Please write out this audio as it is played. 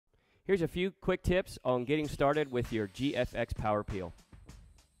Here's a few quick tips on getting started with your GFX Power Peel.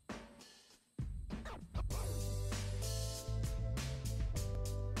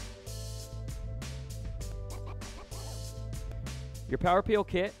 Your Power Peel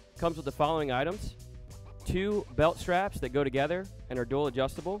kit comes with the following items: 2 belt straps that go together and are dual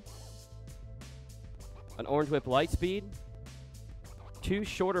adjustable, an Orange Whip Lightspeed, 2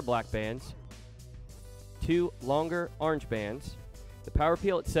 shorter black bands, 2 longer orange bands, the Power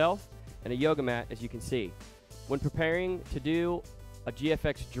Peel itself, and a yoga mat, as you can see. When preparing to do a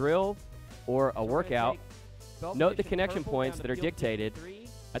GFX drill or a workout, note the connection points that are dictated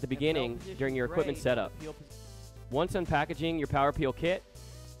at the beginning during your equipment setup. Once unpackaging your Power Peel kit,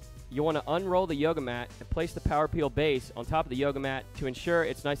 you want to unroll the yoga mat and place the Power Peel base on top of the yoga mat to ensure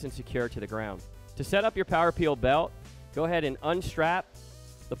it's nice and secure to the ground. To set up your Power Peel belt, go ahead and unstrap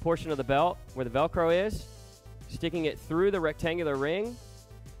the portion of the belt where the Velcro is, sticking it through the rectangular ring,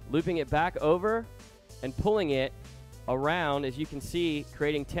 looping it back over, and pulling it around, as you can see,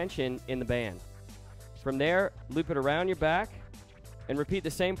 creating tension in the band. From there, loop it around your back, and repeat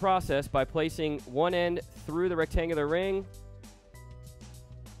the same process by placing one end through the rectangular ring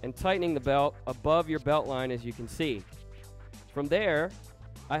and tightening the belt above your belt line, as you can see. From there,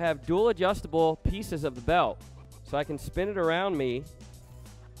 I have dual adjustable pieces of the belt, so I can spin it around me,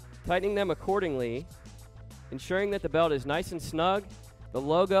 tightening them accordingly, ensuring that the belt is nice and snug, the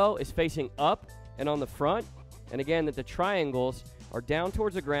logo is facing up and on the front, and again that the triangles are down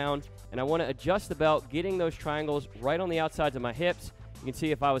towards the ground, and I want to adjust the belt, getting those triangles right on the outsides of my hips. You can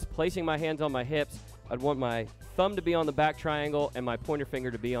see if I was placing my hands on my hips, I'd want my thumb to be on the back triangle and my pointer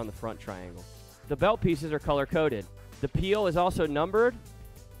finger to be on the front triangle. The belt pieces are color-coded. The peel is also numbered.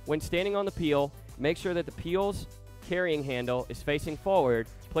 When standing on the peel, make sure that the peel's carrying handle is facing forward,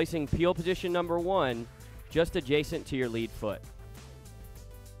 placing peel position number 1 just adjacent to your lead foot.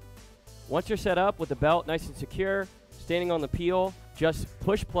 Once you're set up with the belt nice and secure, standing on the peel, just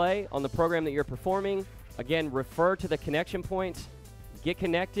push play on the program that you're performing. Again, refer to the connection points, get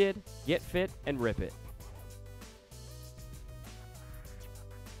connected, get fit, and rip it.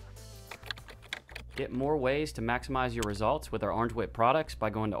 Get more ways to maximize your results with our Orange Whip products by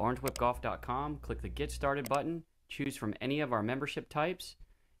going to orangewhipgolf.com, click the Get Started button, choose from any of our membership types,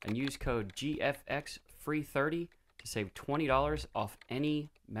 and use code GFXFREE30 to save $20 off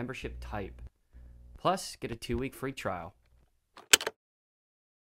any membership type. Plus, get a 2-week free trial.